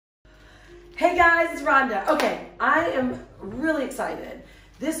Hey guys, it's Rhonda. Okay, I am really excited.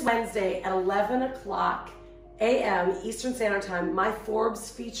 This Wednesday at 11 o'clock a.m. Eastern Standard Time, my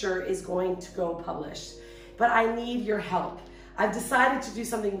Forbes feature is going to go published. But I need your help. I've decided to do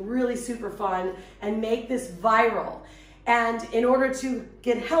something really super fun and make this viral. And in order to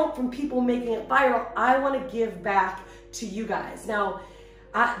get help from people making it viral, I want to give back to you guys. Now,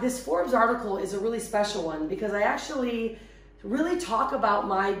 this Forbes article is a really special one because I actually really talk about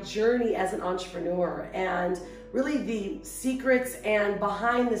my journey as an entrepreneur and really the secrets and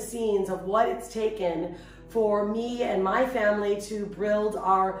behind the scenes of what it's taken for me and my family to build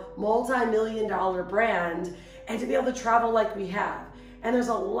our multi-million-dollar brand and to be able to travel like we have. And there's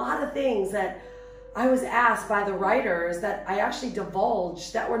a lot of things that I was asked by the writers that I actually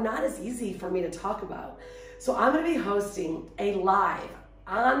divulged that were not as easy for me to talk about. So I'm going to be hosting a live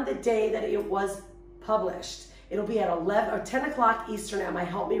on the day that it was published. It'll be at 11 or 10 o'clock Eastern at my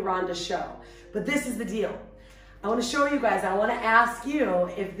Help Me Rhonda show. But this is the deal. I want to show you guys, I want to ask you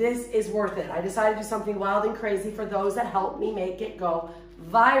if this is worth it. I decided to do something wild and crazy for those that helped me make it go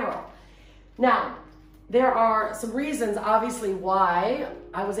viral. Now, there are some reasons, obviously, why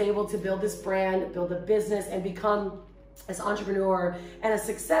I was able to build this brand, build a business, and become this entrepreneur and a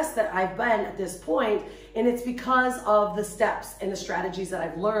success that I've been at this point. And it's because of the steps and the strategies that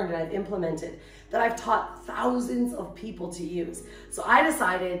I've learned and I've implemented that I've taught thousands of people to use. So I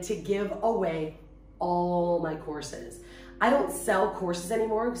decided to give away all my courses. I don't sell courses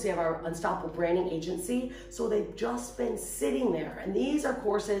anymore because we have our Unstoppable Branding Agency. So they've just been sitting there. And these are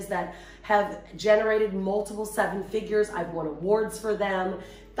courses that have generated multiple seven figures. I've won awards for them.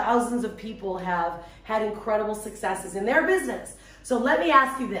 Thousands of people have had incredible successes in their business. So let me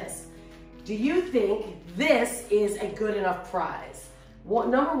ask you this. Do you think this is a good enough prize? Well,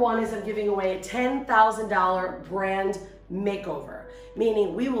 number one is I'm giving away a $10,000 brand makeover,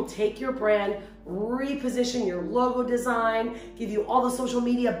 meaning we will take your brand, reposition your logo design, give you all the social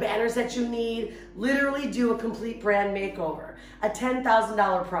media banners that you need, literally do a complete brand makeover, a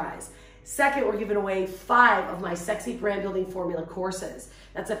 $10,000 prize. Second, we're giving away 5 of my Sexy Brand Building Formula courses.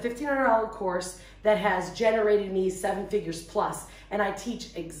 That's a $1,500 course that has generated me 7 figures plus. And I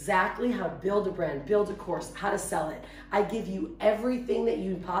teach exactly how to build a brand, build a course, how to sell it. I give you everything that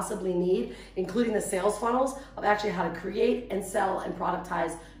you possibly need, including the sales funnels of actually how to create and sell and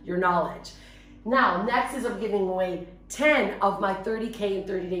productize your knowledge. Now, next is I'm giving away 10 of my 30K in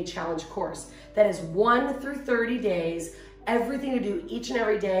 30-day challenge course. That is 1 through 30 days, everything to do each and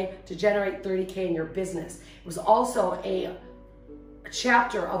every day to generate 30K in your business. It was also a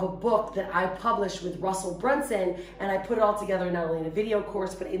chapter of a book that I published with Russell Brunson, and I put it all together not only in a video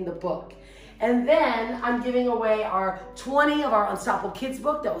course, but in the book. And then I'm giving away our 20 of our Unstoppable Kids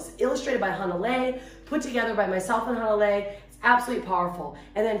book that was illustrated by Hannah Lay, put together by myself and Hannah Lay. It's absolutely powerful.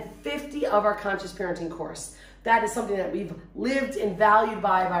 And then 50 of our Conscious Parenting course. That is something that we've lived and valued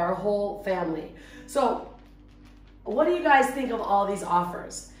by our whole family. So what do you guys think of all these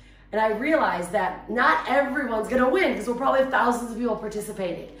offers? And I realized that not everyone's gonna win because we'll probably have thousands of people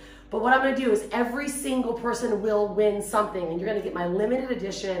participating. But what I'm gonna do is every single person will win something, and you're gonna get my limited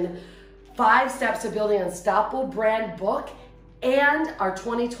edition 5 steps to building an unstoppable brand book and our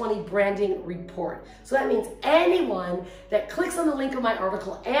 2020 branding report. So that means anyone that clicks on the link of my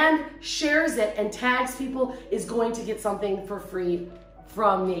article and shares it and tags people is going to get something for free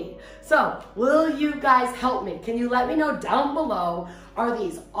from me. So will you guys help me? Can you let me know down below? Are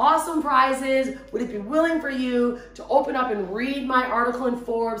these awesome prizes? Would it be willing for you to open up and read my article in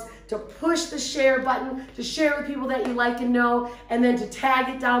Forbes, to push the share button, to share with people that you like and know, and then to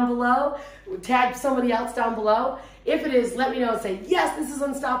tag it down below, tag somebody else down below? If it is, let me know and say, yes, this is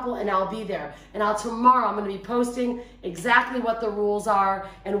unstoppable, and I'll be there. And tomorrow I'm gonna be posting exactly what the rules are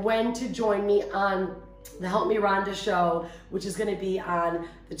and when to join me on the Help Me Rhonda show, which is going to be on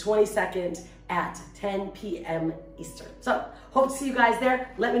the 22nd at 10 p.m. Eastern. So hope to see you guys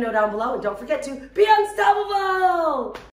there. Let me know down below, and don't forget to be unstoppable.